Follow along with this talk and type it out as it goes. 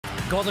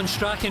Gordon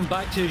Strachan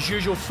back to his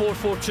usual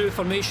 4-4-2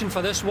 formation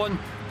for this one.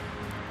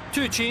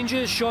 Two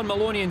changes, Sean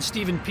Maloney and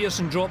Stephen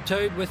Pearson dropped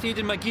out, with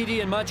Aidan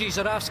McGeady and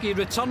Maciej Zurawski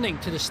returning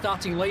to the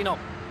starting lineup.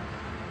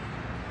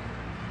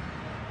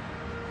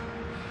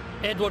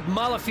 Edward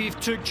Malafiev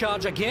took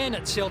charge again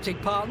at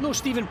Celtic Park. No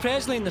Stephen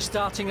Presley in the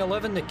starting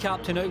 11, the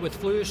captain out with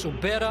flu, so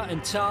Berra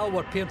and Tal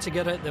were paired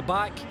together at the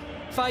back.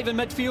 5 in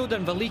midfield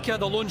and Velika,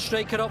 the lone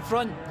striker, up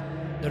front.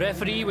 The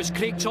referee was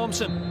Craig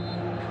Thompson.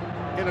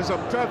 It is a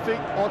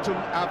perfect autumn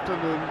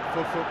afternoon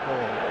for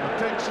football. The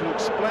pitch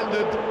looks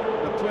splendid.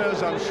 The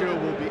players, I'm sure,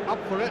 will be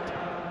up for it.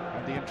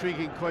 And the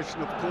intriguing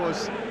question, of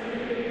course,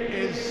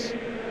 is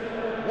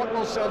what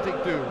will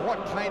Celtic do?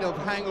 What kind of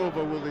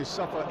hangover will they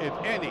suffer, if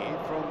any,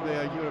 from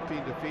their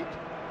European defeat?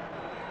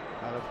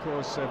 And of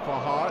course, for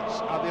Hearts,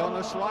 are they on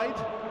the slide?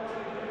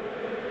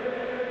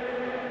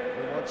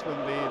 We watched them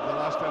lead the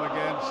last time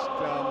against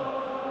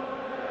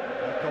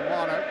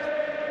Kilmarnock.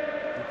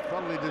 They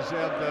thoroughly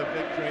deserved their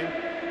victory.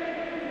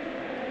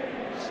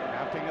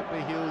 Snapping at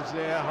the heels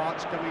there,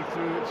 Hearts coming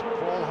through. It's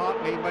Paul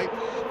Hartley, might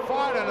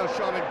fire in a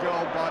shot at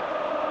goal, but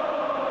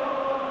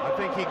I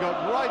think he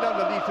got right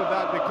underneath of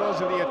that because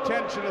of the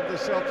attention of the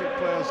Celtic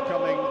players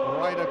coming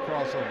right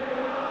across him.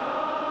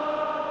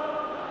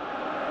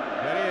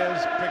 There he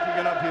is, picking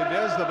it up here.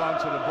 There's the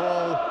bounce of the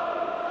ball.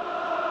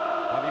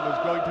 And he was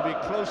going to be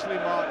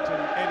closely marked in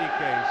any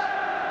case.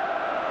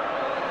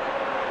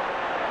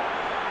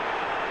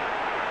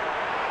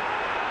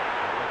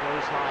 And it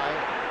goes high.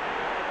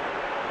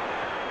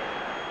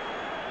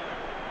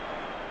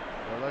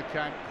 Well, they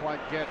can't quite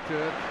get to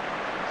it.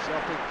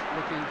 Celtic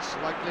looking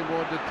slightly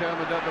more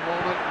determined at the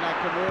moment.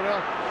 Nakamura.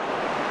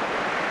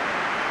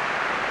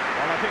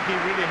 Well, I think he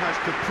really has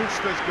to push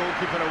this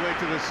goalkeeper away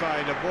to the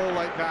side. A ball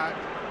like that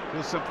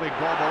will simply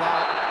gobble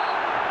out.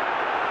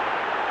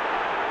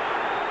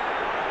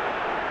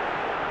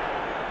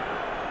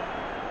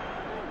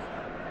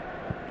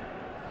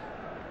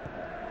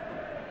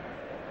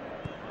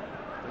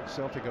 I think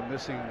Celtic are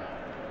missing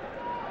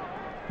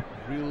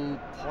real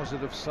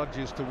positive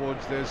surges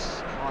towards this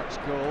Hearts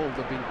goal.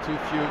 There have been too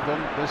few of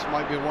them. This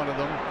might be one of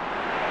them.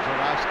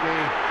 Zurawski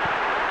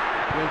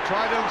will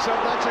try to himself.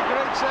 That's a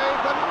great save.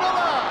 But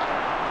Miller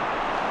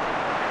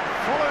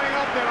following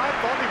up there. I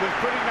thought he was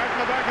putting that in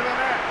the back of the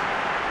net.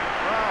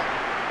 Well,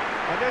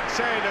 I did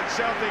say that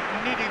Celtic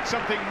needed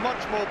something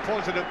much more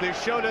positive. They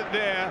showed it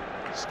there,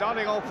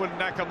 starting off with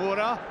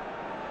Nakamura,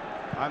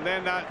 and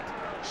then that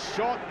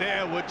shot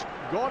there, which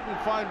Gordon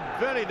found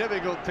very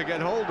difficult to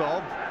get hold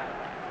of.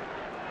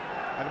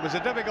 And it was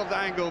a difficult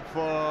angle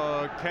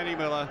for Kenny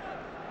Miller.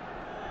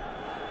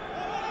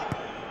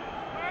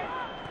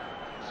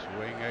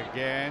 Swing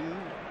again.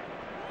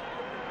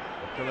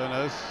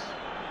 Kulunas.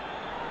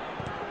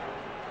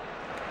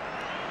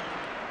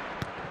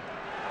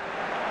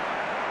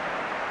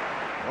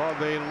 Well,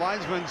 the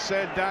linesman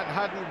said that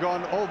hadn't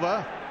gone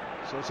over,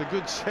 so it's a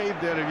good save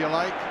there, if you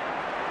like.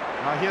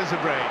 Now here's a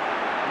break.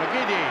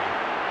 McGeady.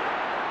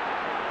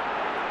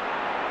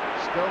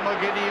 Still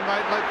McGeady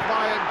might let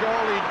fly a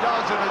goal. He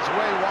does, and it's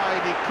way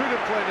wide. He could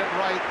have played it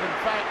right. In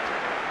fact,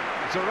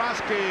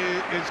 Zurawski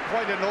is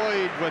quite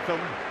annoyed with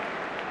him.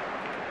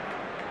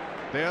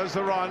 There's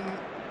the run.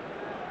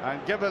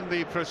 And given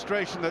the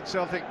frustration that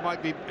Celtic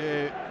might be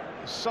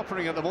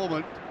suffering at the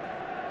moment,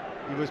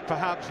 he was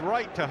perhaps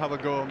right to have a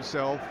go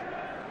himself.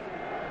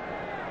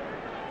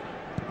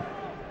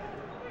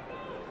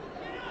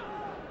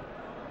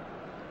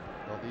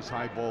 Well, these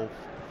high ball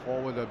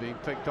forward are being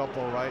picked up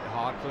all right.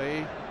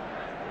 Hartley.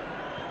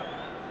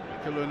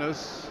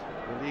 Mikalunas,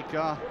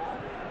 Velika.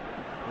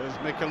 There's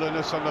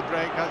Mikalunas on the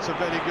break. That's a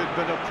very good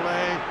bit of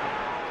play.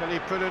 Can he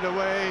put it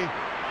away?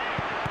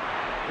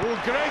 Oh,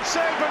 great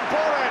save from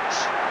Boric.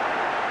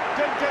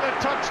 Didn't get a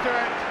touch to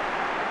it.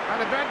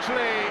 And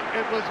eventually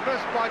it was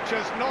missed by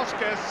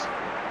Česnoskis.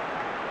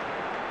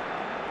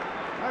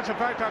 That's a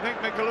fact. I think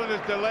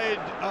Mikalunas delayed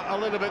a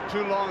little bit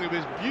too long. He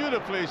was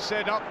beautifully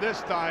set up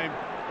this time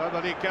by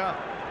Velika.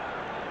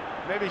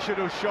 Maybe should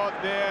have shot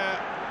there.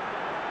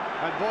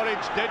 And Boric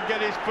did get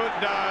his foot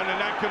down,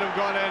 and that could have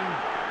gone in.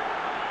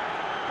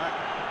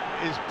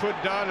 His put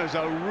down as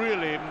a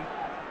really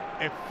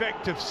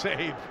effective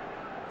save,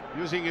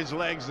 using his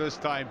legs this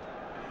time.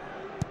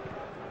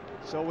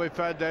 So we've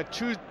had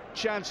two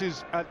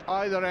chances at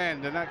either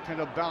end, and that kind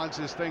of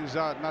balances things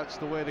out, and that's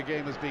the way the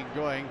game has been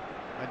going.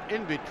 And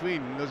in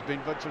between, there's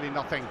been virtually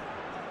nothing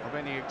of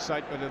any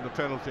excitement in the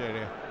penalty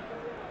area.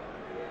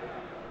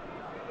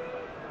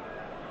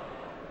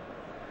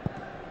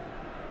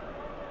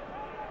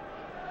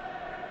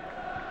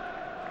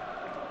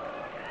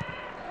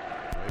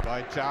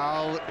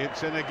 Vital,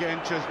 it's in again.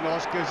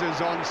 Česnoskis is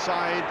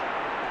onside.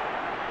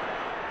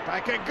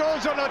 Back it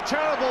goes on a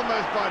terrible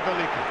miss by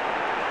Velika.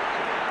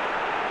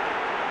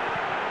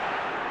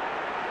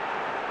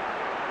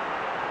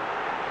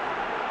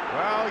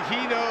 Well,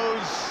 he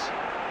knows,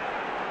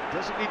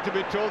 doesn't need to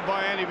be told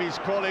by any of his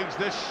colleagues,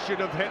 this should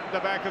have hit the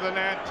back of the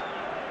net.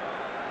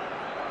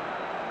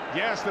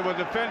 Yes, there were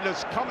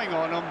defenders coming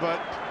on him,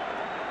 but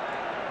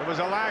there was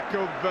a lack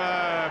of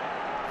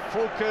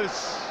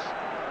focus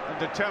and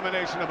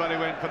determination about he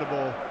went for the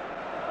ball.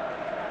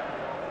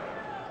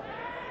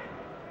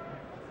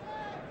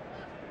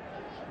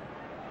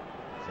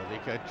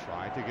 Celtic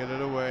trying to get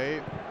it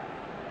away.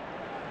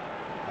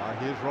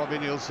 Here's Robbie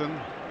Nielsen.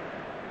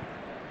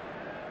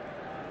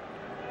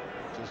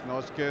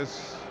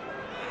 Cisnoskis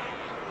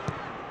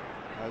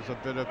has a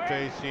bit of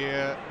pace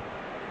here.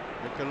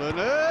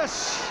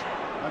 Mikalunas,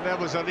 and there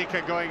was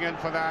Alika going in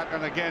for that,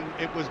 and again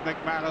it was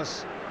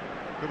McManus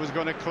who was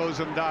going to close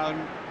him down.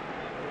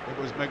 It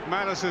was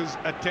McManus's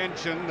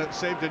attention that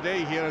saved the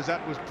day here as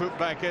that was put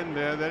back in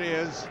there. There he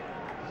is.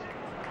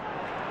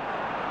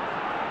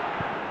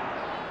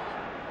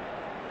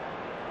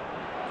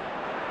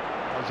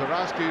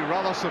 Zarowski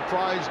rather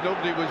surprised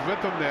nobody was with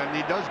him there, and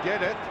he does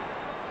get it.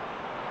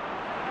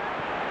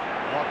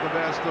 Not the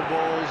best of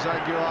balls.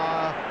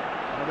 Aguilar,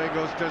 and there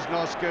goes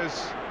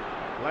Cisnoskis.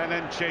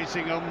 Lennon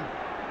chasing him.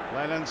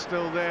 Lennon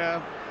still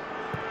there.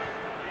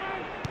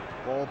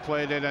 Ball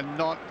played in, and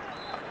not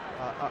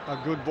a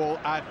good ball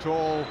at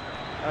all.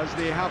 As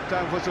the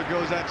half-time whistle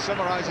goes, that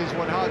summarises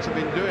what Hearts have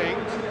been doing.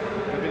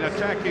 They've been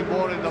attacking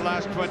more in the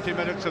last 20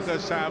 minutes of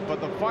this half,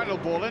 but the final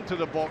ball into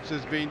the box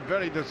has been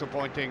very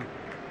disappointing.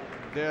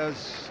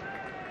 There's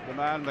the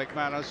man,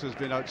 McManus, who's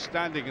been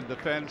outstanding in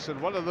defence,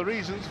 and one of the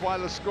reasons why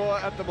the score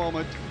at the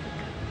moment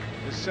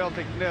is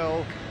Celtic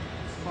 0,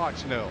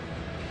 Hearts 0.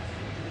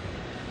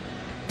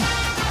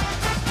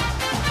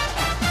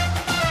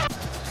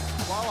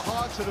 While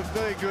Hearts had a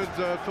very good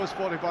first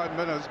 45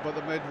 minutes, but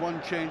they made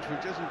one change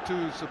which isn't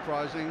too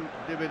surprising.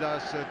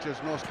 Davidas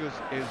Cisnoskis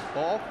is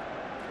off,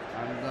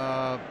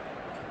 and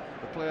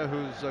the player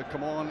who's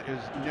come on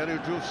is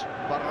Nerijus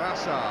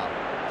Barasa.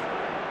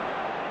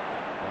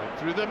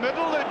 Through the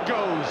middle it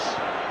goes.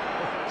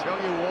 Tell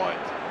you what,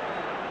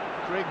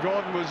 Craig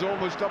Gordon was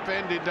almost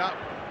upended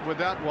with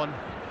that one.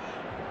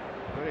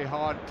 Very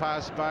hard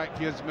pass back.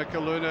 Here's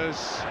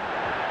Mikalunas.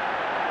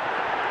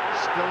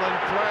 Still in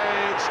play.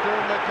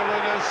 Still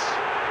Mikalunas.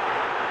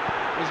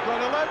 He's going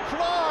to let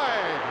fly.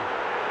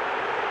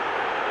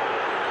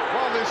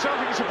 Well, the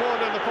Celtic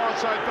supporter on the far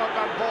side thought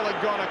that ball had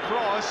gone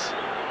across.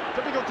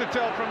 Difficult to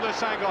tell from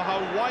this angle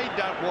how wide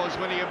that was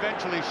when he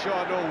eventually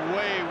shot. Oh,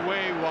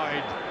 way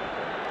wide.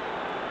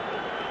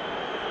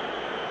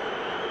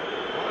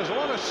 There's a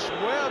lot of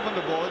swerve on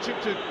the ball. It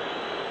seemed to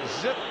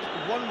zip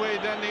one way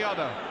then the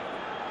other.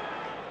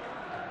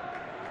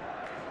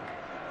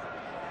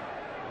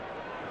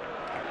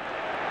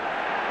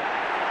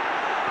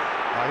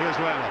 Here's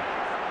Lennon.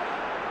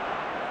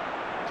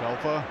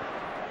 Telfer.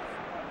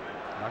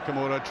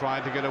 Nakamura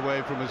trying to get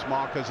away from his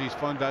markers. He's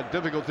found that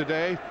difficult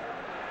today.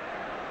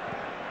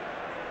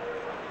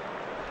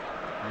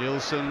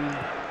 Nielsen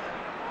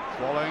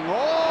following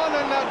on,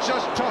 and that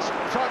just touch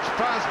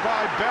pass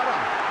by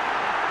Bella.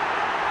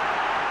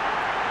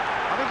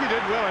 I think he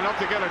did well enough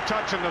to get a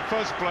touch in the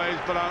first place,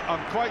 but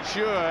I'm quite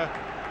sure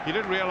he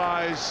didn't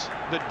realise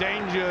the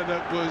danger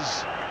that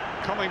was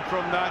coming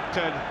from that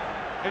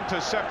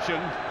interception.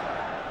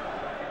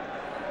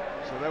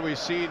 So there we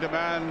see the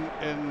man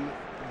in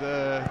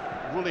the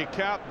woolly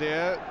cap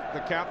there,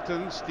 the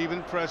captain,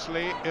 Stephen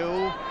Presley,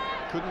 ill,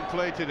 couldn't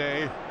play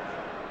today,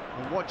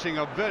 and watching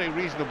a very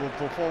reasonable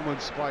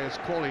performance by his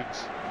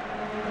colleagues.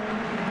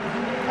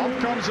 Up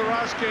comes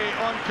Zarowski,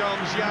 on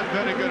comes Jan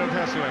Vennegood of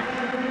Hesselink.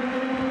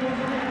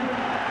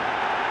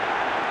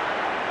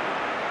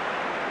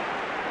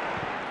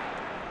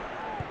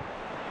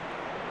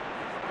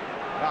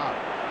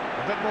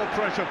 A bit more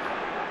pressure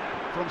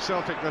from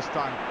Celtic this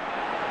time.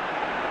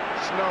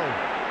 Snow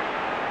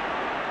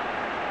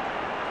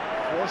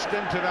forced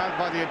into that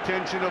by the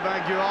attention of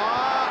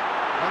Aguilar,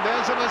 and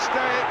there's a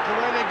mistake.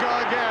 Away they go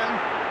again.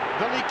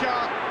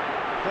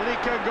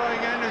 Velika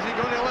going in. Is he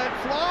going to let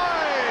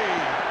fly?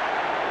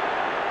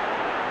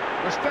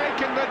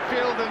 Mistake in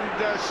midfield, and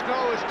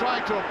Snow is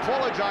trying to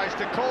apologise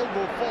to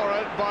Caldwell for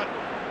it, but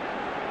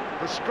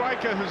the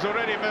striker, who's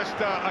already missed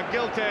a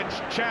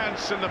gilt-edged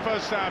chance in the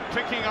first half,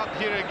 picking up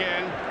here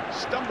again,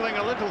 stumbling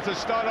a little to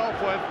start off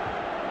with.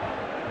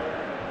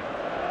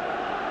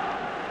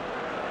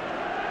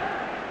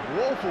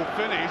 Woeful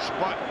finish,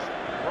 but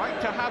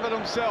right to have it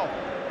himself.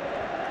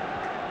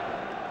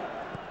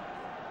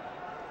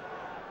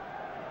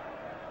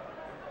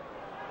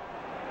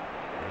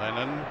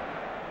 Lennon.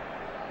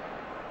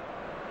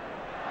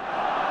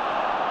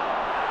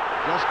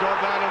 Just got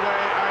that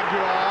away,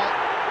 Aguilar.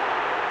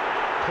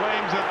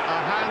 Claims that a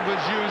hand was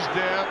used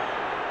there.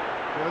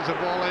 There's a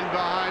ball in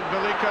behind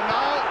Velika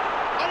now,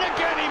 and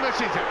again he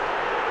misses it.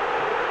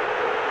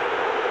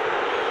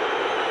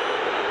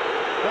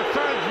 The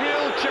third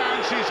real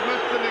chance he's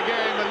missed in the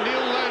game, and Neil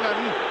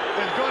Lennon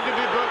is going to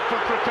be booked for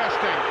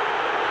protesting.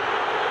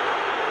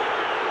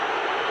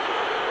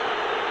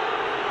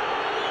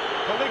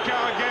 Velika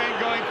again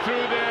going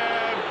through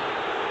there,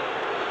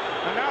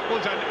 and that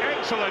was an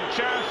excellent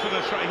chance for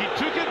the strike. He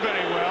took it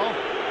very well.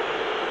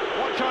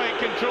 Watch how he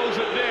controls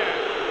it there.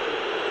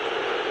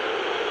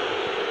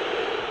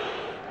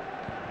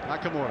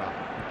 Nakamura.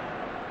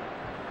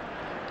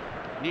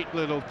 Neat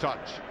little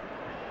touch.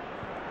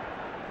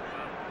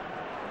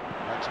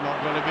 It's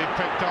not going to be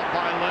picked up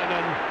by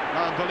Lennon.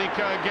 Now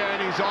Balika again,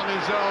 he's on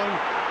his own.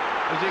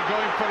 Is he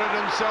going for it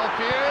himself?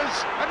 He is,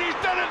 and he's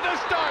done it this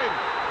time!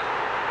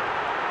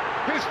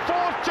 His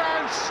fourth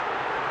chance,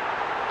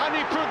 and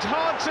he puts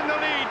Hearts in the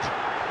lead.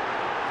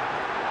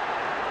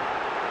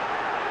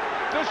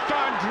 This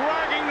time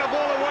dragging the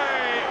ball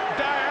away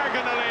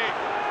diagonally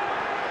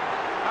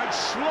and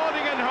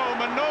slotting it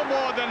home, and no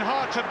more than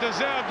Hearts have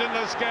deserved in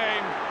this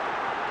game.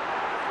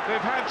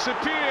 They've had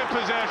superior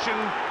possession,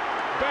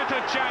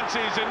 better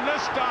chances, and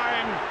this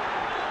time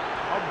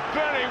a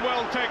very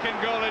well taken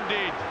goal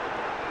indeed.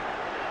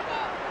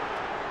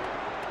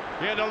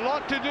 He had a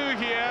lot to do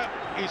here.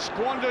 He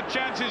squandered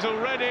chances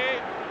already,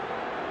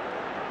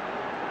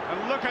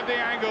 and look at the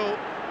angle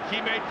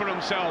he made for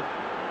himself.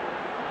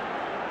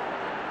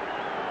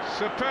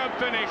 Superb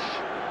finish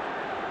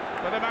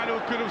by the man who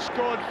could have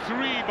scored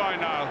 3 by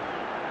now.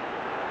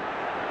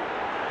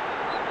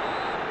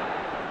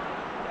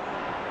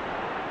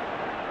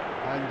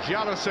 And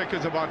Jalasek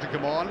is about to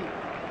come on.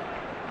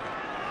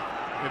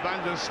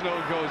 Evander Snow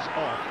goes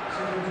off.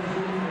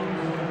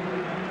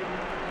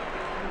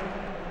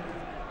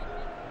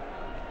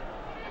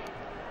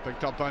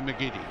 Picked up by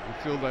McGeady. We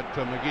feel that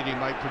McGeady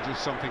might produce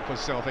something for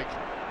Celtic.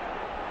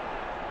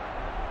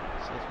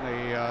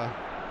 Certainly they'll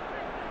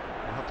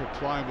have to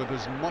try with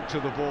as much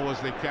of the ball as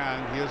they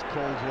can. Here's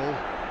Caldwell.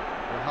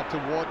 We'll have to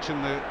watch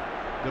in the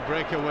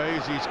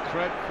breakaways. He's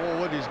crept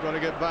forward. He's got to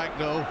get back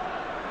though.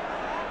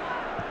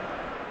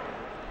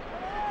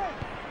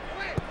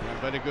 And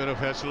very good of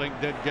Hesselink,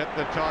 did get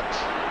the touch.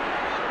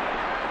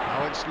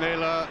 Now it's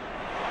Naylor.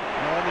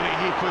 Normally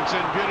he puts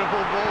in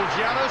beautiful ball.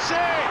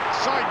 Jalasek!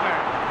 Side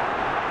net.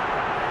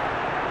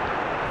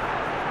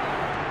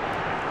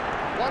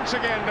 Once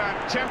again,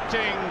 that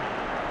tempting,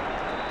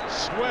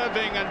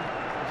 swerving and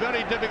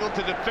very difficult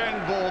to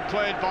defend ball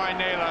played by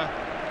Naylor.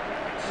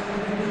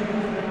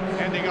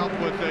 Ending up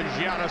with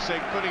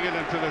Jalasek putting it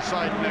into the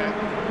side net.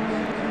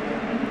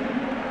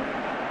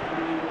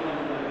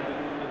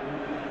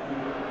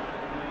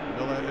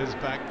 Miller is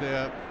back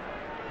there.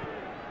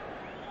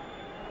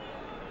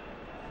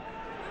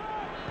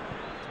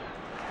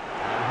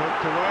 And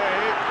hooked away.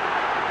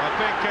 I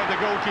think the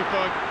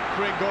goalkeeper,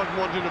 Craig Gordon,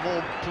 wanted the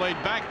ball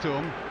played back to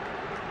him.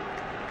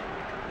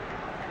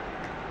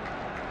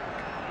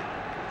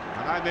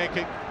 I make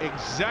it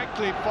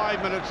exactly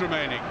 5 minutes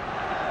remaining,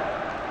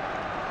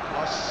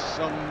 plus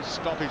some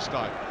stoppage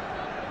time.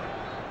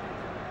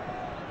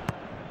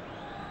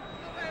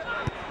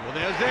 Well,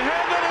 there's the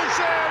head that is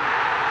in!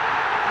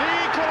 The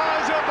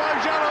equaliser by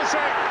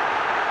Jalasek.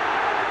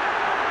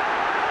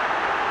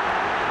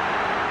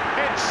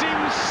 It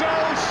seems so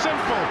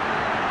simple.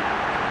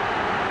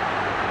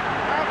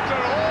 After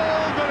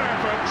all the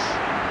efforts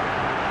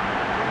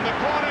from the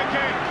corner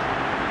kick,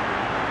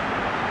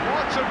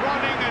 lots of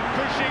running and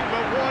pushing,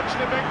 but watch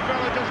the big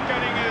fella just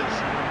getting his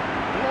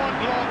blood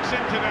locks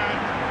into that.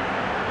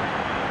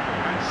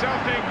 And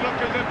Celtic look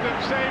as if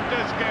they've saved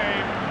this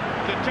game.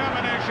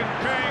 Determination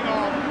paying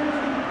off.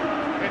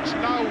 It's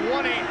now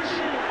 1 each.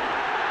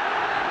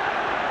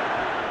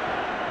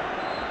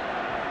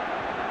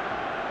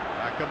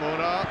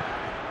 Nakamura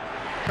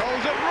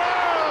calls it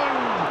round.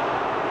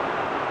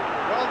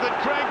 Well, did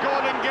Craig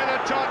Gordon get a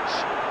touch?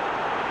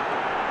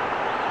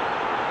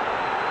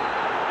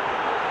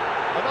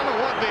 I don't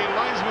know what the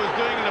linesman was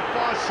doing on the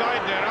far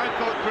side there. I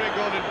thought Craig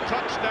Gordon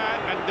touched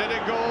that and did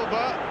it go,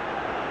 but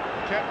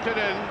kept it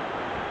in.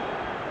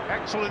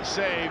 Excellent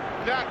save.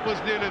 That was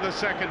nearly the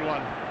second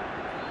one.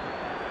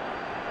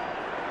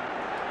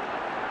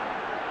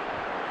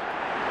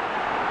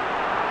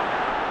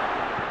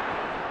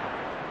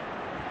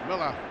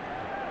 Miller.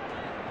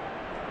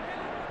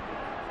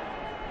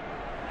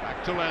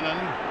 Back to Lennon.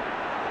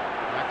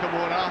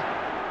 Nakamura.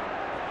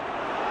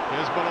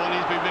 Here's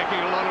Maloney's been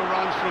making a lot of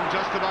runs from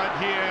just about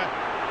here.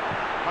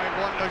 Might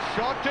want a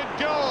shot to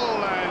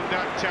goal, and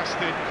that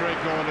tested Craig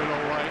Gordon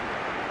all right.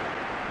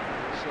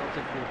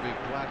 Celtic will be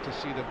glad to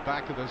see the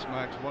back of this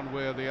match one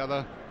way or the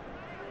other.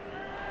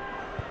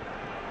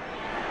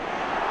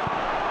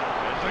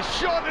 There's a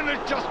shot and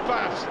it's just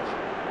past.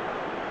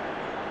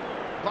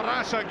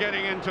 Barassa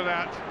getting into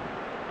that.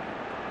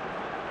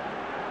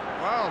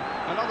 Well,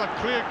 another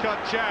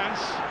clear-cut chance.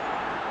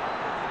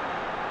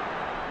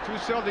 Two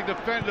Celtic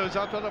defenders.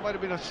 I thought there might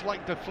have been a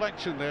slight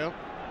deflection there.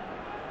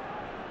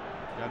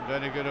 And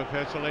very good of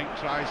Hesselink,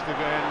 tries to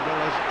go in.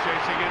 Miller's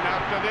chasing in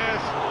after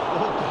this.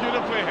 Oh,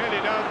 beautifully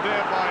headed out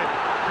there by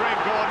Craig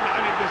Gordon,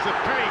 and it was the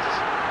pace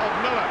of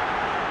Miller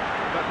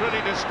that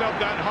really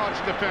disturbed that Hearts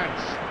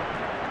defence.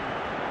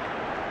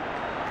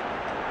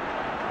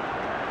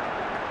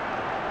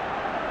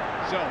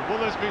 So,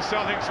 will this be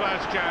Celtic's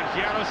last chance?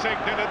 Jalasek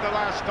did it the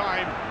last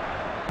time.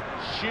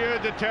 Sheer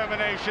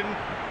determination.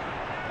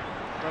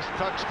 Just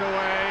touched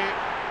away.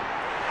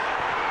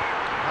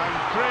 And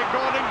Craig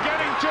Gordon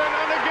getting to it,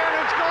 and again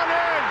it's gone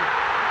in!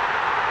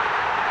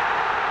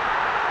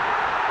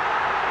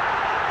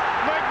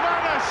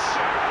 McManus!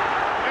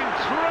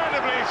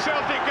 Incredibly,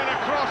 Celtic get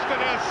across to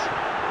this.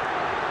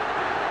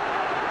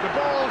 The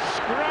ball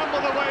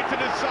scrambled away to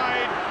the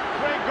side.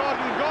 Craig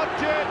Gordon got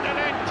to it and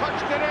then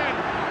touched it in.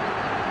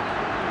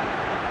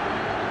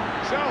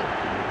 So,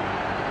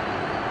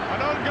 an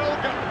own goal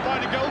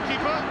by the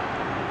goalkeeper.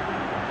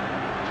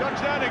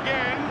 Judge that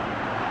again.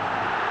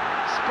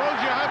 Suppose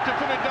you have to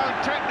put it down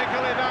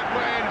technically that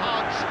way, and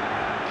Hearts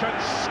can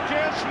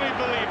scarcely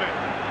believe it.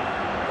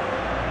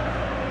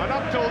 And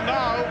up till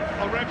now,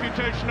 a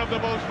reputation of the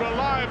most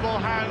reliable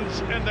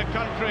hands in the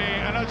country,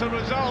 and as a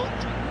result,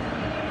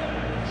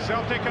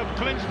 Celtic have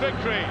clinched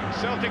victory.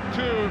 Celtic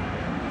 2,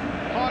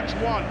 Hearts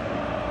 1.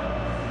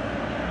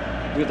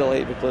 We're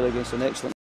delighted we played against an excellent